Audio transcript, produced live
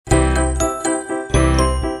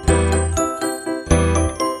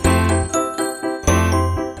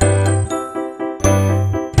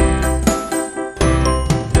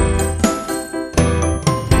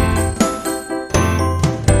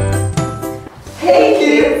Hey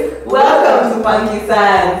kids, welcome to FunKe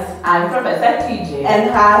Science. I'm Professor TJ and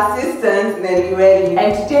her assistant Nelly.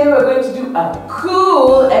 And today we're going to do a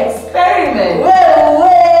cool experiment.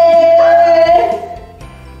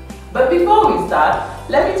 But before we start,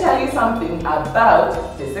 let me tell you something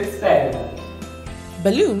about this experiment.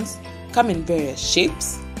 Balloons come in various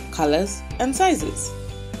shapes, colors, and sizes.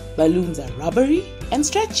 Balloons are rubbery and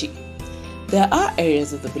stretchy. There are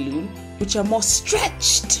areas of the balloon which are more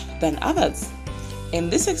stretched than others. In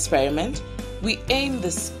this experiment, we aim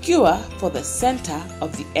the skewer for the center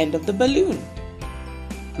of the end of the balloon.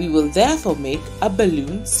 We will therefore make a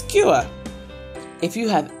balloon skewer. If you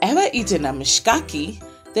have ever eaten a mishkaki,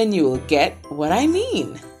 then you will get what I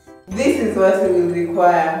mean. This is what we will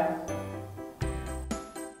require: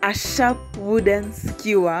 a sharp wooden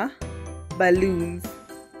skewer, balloons.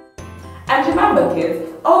 And remember kids,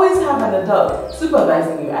 always have an adult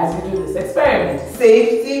supervising you as you do this experiment.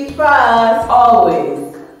 Safety first.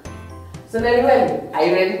 Always. So Nelly, are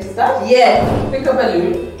you ready to start? Yes. Pick a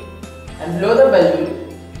balloon and blow the balloon.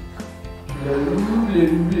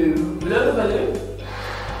 Blow the balloon.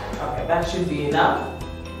 Okay, that should be enough.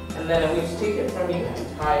 And then I'm going to take it from you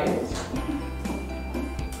and tie it.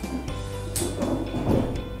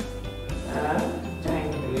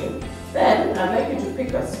 Tying the balloon. Then I'd like you to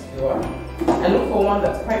pick a skewer and look for one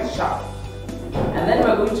that's quite sharp. And then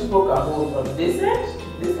we're going to poke a hole from this end to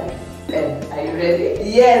this end. Are you ready?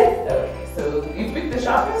 Yes. Okay, so you pick the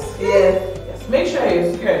sharpest? Yes. Yes. Make sure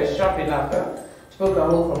your skewer is sharp enough to poke a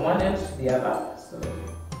hole from one end to the other. So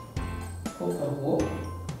poke a hole.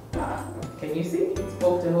 Can you see? It's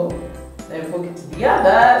poked a hole. Then poke it to the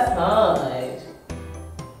other side.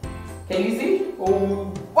 Can you see?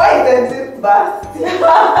 Oh, why is it burst?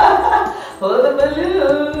 Hold the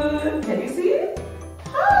balloon. Can you see it?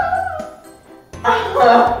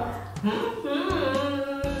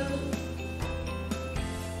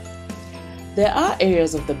 There are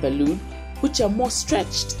areas of the balloon which are more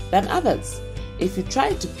stretched than others. If you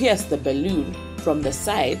try to pierce the balloon from the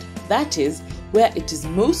side, that is, where it is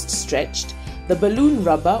most stretched, the balloon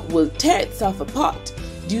rubber will tear itself apart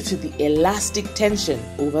due to the elastic tension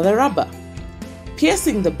over the rubber.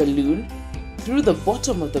 Piercing the balloon through the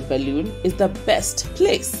bottom of the balloon is the best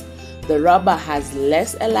place. The rubber has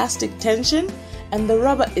less elastic tension and the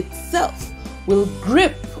rubber itself will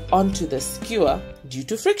grip onto the skewer due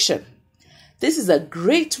to friction. This is a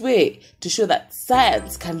great way to show that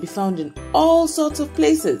science can be found in all sorts of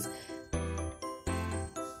places.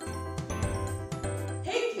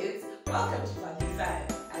 Hey kids, welcome to FunKe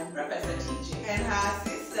Science. I'm Professor TJ and her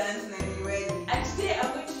assistant Nelly. And today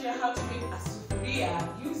I'm going to show you how to make a sufuria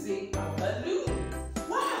using a balloon.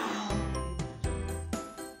 Wow!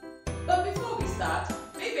 But before we start,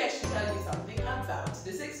 maybe I should tell you something about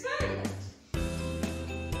this experiment.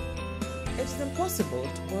 It is impossible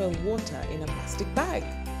to boil water in a plastic bag,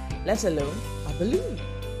 let alone a balloon.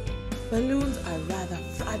 Balloons are rather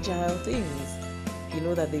fragile things. You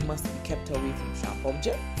know that they must be kept away from sharp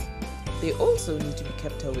objects. They also need to be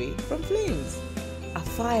kept away from flames. A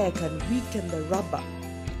fire can weaken the rubber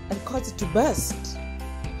and cause it to burst.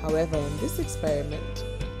 However, in this experiment,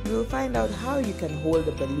 you will find out how you can hold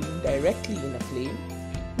the balloon directly in a flame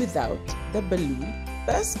without the balloon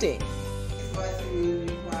bursting. This is what we will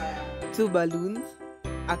require: 2 balloons,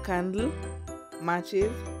 a candle,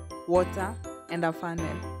 matches, water, and a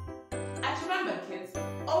funnel. And remember kids,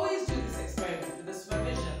 always do this experiment with the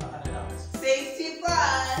supervision of an adult. Safety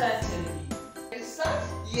first. Certainly. Ready to start?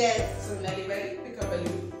 Yes. So Nelly, ready? Pick a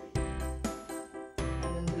balloon.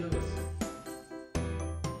 And then blow it.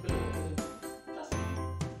 Blow it. Just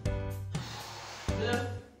blow.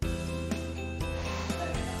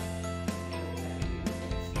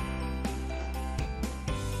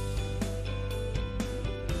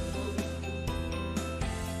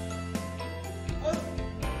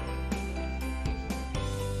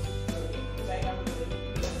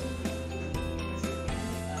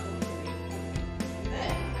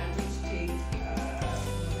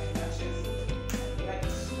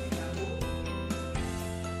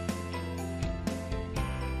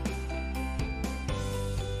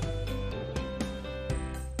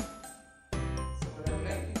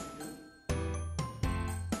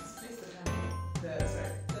 That's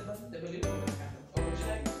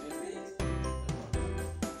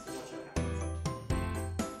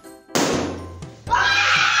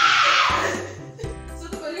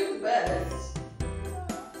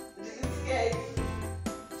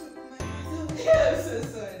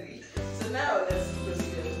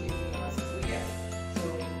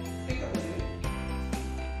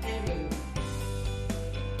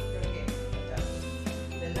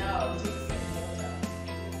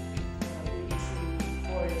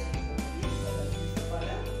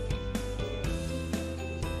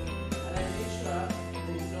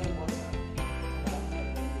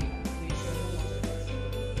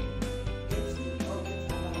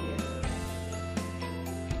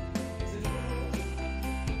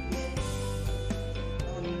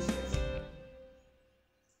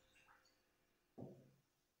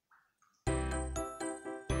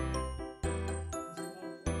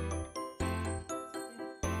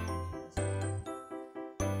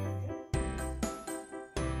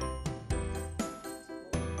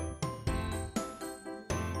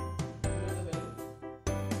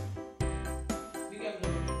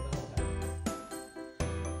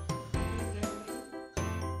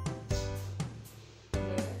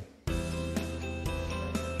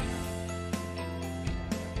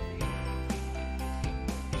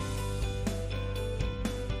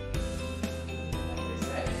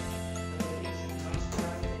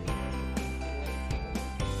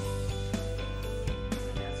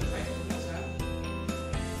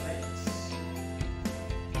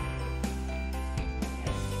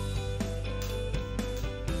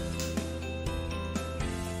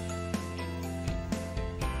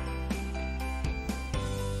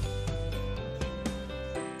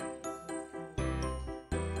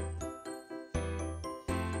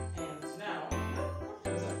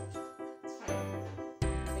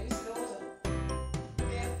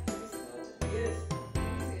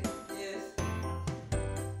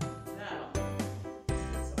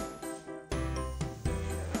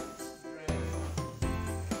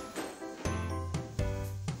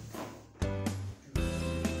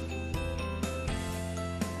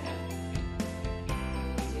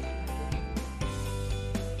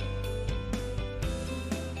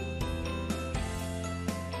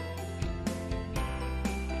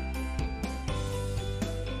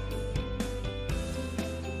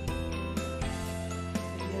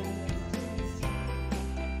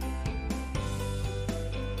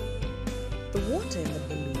The water in the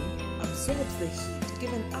balloon absorbs the heat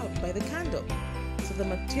given out by the candle, so the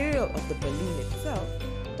material of the balloon itself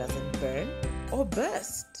doesn't burn or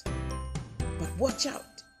burst. But watch out!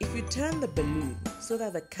 If you turn the balloon so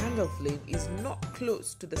that the candle flame is not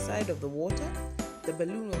close to the side of the water, the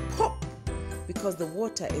balloon will pop because the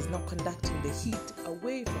water is not conducting the heat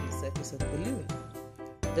away from the surface of the balloon.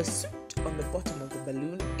 The soot on the bottom of the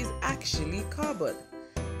balloon is actually carbon.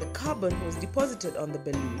 The carbon was deposited on the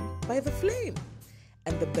balloon by the flame,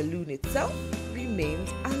 and the balloon itself remains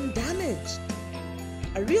undamaged.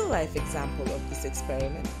 A real-life example of this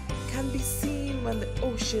experiment can be seen when the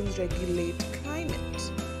oceans regulate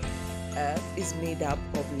climate. Earth is made up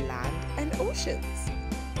of land and oceans.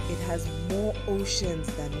 It has more oceans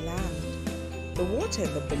than land. The water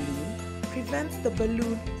in the balloon prevents the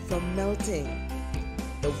balloon from melting.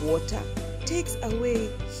 The water takes away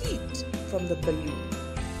heat from the balloon.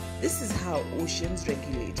 This is how oceans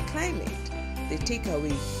regulate climate. They take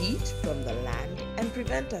away heat from the land and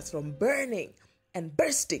prevent us from burning and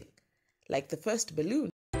bursting like the first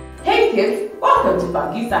balloon. Hey kids, welcome to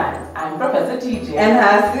FunKe Science. I'm Professor TJ. And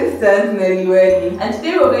her assistant Nelly Weddy. And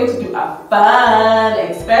today we're going to do a fun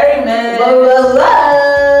experiment. Whoa.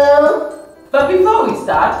 But before we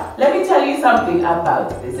start, let me tell you something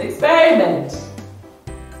about this experiment.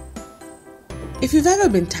 If you've ever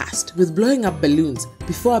been tasked with blowing up balloons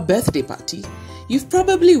before a birthday party, you've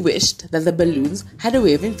probably wished that the balloons had a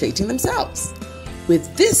way of inflating themselves.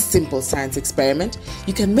 With this simple science experiment,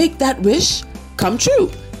 you can make that wish come true.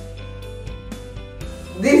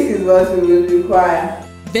 This is what we will require.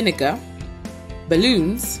 Vinegar,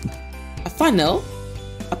 balloons, a funnel,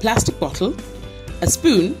 a plastic bottle, a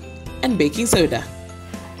spoon, and baking soda.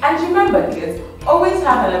 And remember kids, always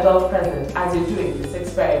have an adult present as you're doing this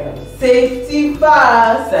experiment. Safety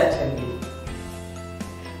first. Certainly.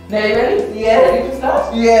 Nelly, ready? Yes. Ready to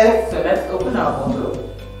start? Yes. So let's open our bottle.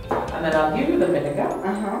 And then I'll give you the vinegar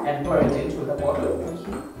and pour it into the bottle.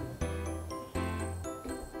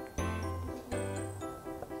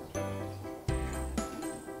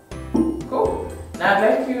 Cool. Now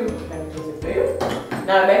I'd like you, let me close it for you.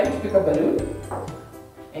 Now I'd like you to pick a balloon.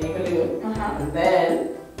 Any balloon. And then,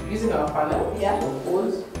 using our funnel,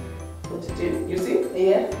 we'll put it in. You see?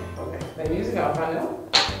 Yes. Okay. Then using our funnel,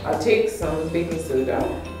 I'll take some baking soda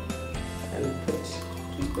and put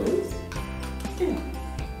 2 spoons in.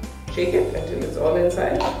 Shake it until it's all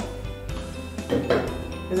inside.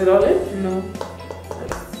 Is it all in? No.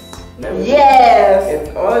 No. Yes.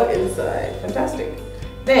 It's all inside. Fantastic.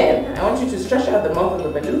 Then I want you to stretch out the mouth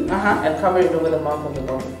of the balloon and cover it over the mouth of the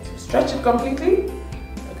bottle. So stretch it completely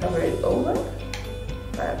and cover it over.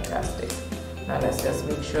 Fantastic. Now let's just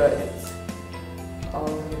make sure it's all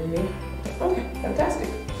the way. Okay, fantastic.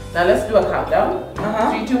 Now let's do a countdown.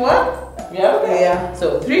 3, 2, 1. Yeah, okay. Yeah.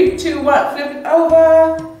 So 3, 2, 1. Flip it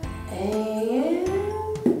over.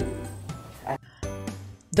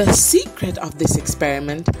 The secret of this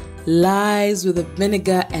experiment lies with the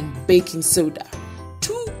vinegar and baking soda,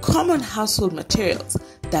 2 common household materials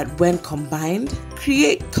that when combined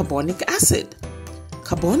create carbonic acid.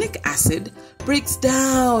 Carbonic acid breaks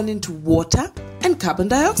down into water and carbon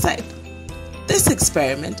dioxide. This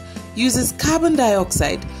experiment uses carbon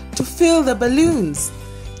dioxide to fill the balloons,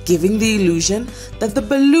 giving the illusion that the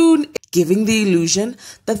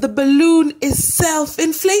balloon is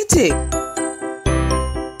self-inflating.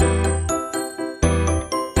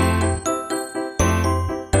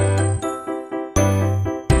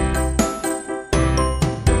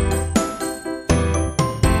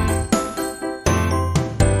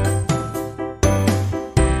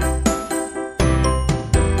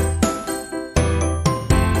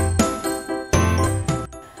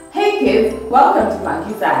 Kids, welcome to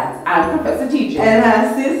FunKe Science. I'm Professor TJ. And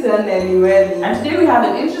her sister Nelly Weddy. And today we have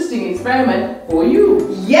an interesting experiment for you.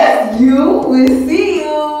 Yes, you will see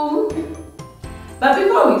you. But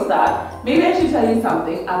before we start, maybe I should tell you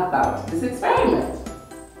something about this experiment.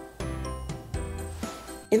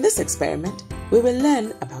 In this experiment, we will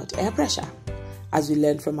learn about air pressure. As we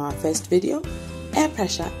learned from our first video, air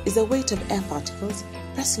pressure is the weight of air particles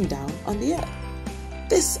pressing down on the earth.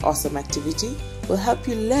 This awesome activity will help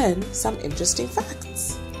you learn some interesting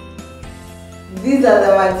facts. These are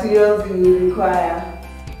the materials you will require.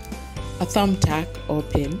 A thumbtack or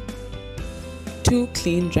pin, 2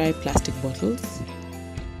 clean dry plastic bottles,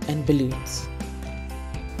 and balloons.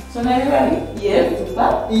 So now you ready? Yes. To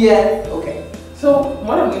start? Yes. Okay. So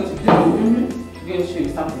what I'm going to do, I'm going to show you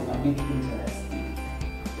something a bit interesting.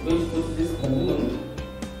 I'm going to put this balloon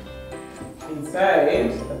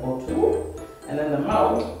inside the bottle, and then the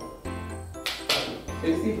mouth. So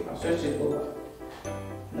you see, I'll stretch it over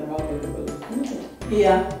the mouth of the balloon.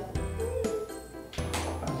 Yeah.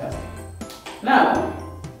 Now,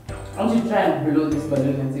 I want you to try and blow this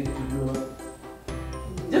balloon and see if you blow it.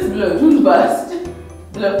 Just blow, don't burst.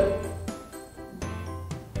 Blow.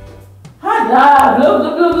 Harder! Blow,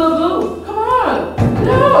 blow, blow, blow, blow. Come on!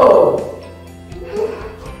 Blow!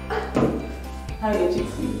 How are your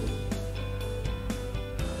cheeks feel?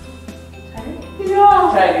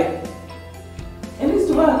 Yeah. Try again. It needs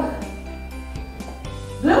to work.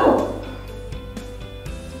 Blow.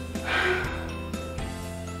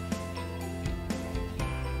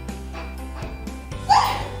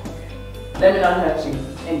 Let me not hurt you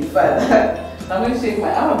any further. I'm going to take my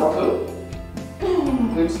other bottle.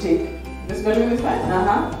 I'm going to take this balloon is fine.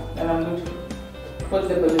 And I'm going to put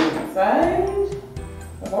the balloon inside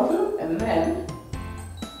the bottle and then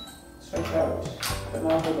stretch out the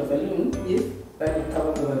mouth of the balloon. Yes. That will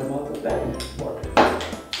cover over the mouth of that bottle.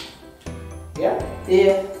 Yeah?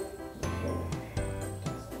 Yeah.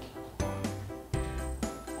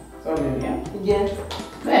 So yeah? Yes.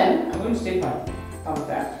 Then I'm going to take my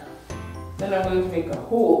thumbtack. Then I'm going to make a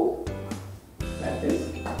hole like this.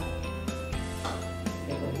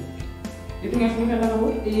 Do you think I should make another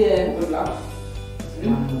hole? Yeah. Good luck.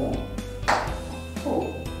 One more hole.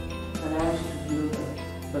 And I want you to blow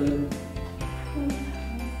the balloon.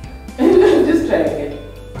 Just try again.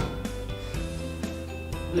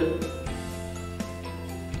 Blow.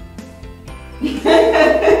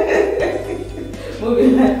 Move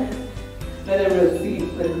it. Let everyone see.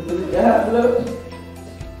 Blow.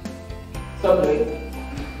 Stop doing it.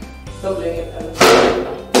 Stop doing it.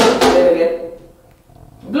 There again.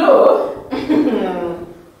 Blow.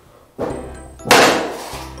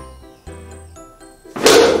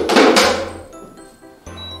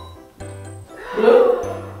 Blow.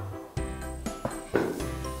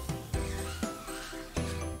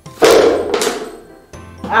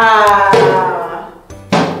 Ah.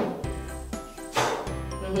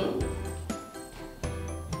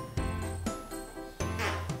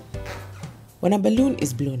 When a balloon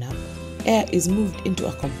is blown up, air is moved into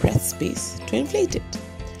a compressed space to inflate it.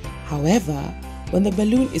 However, when the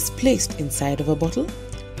balloon is placed inside of a bottle,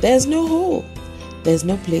 there's no hole. There's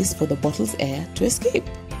no place for the bottle's air to escape.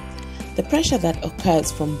 The pressure that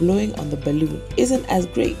occurs from blowing on the balloon isn't as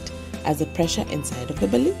great as the pressure inside of the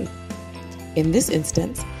balloon. In this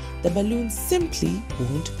instance, the balloon simply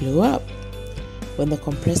won't blow up. When the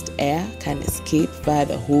compressed air can escape via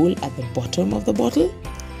the hole at the bottom of the bottle,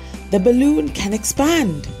 the balloon can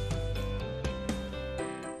expand.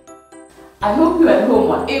 I hope you at home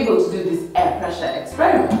were able to do this air pressure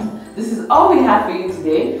experiment. This is all we have for you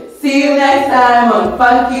today. See you next time on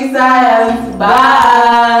FunKe Science.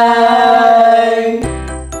 Bye!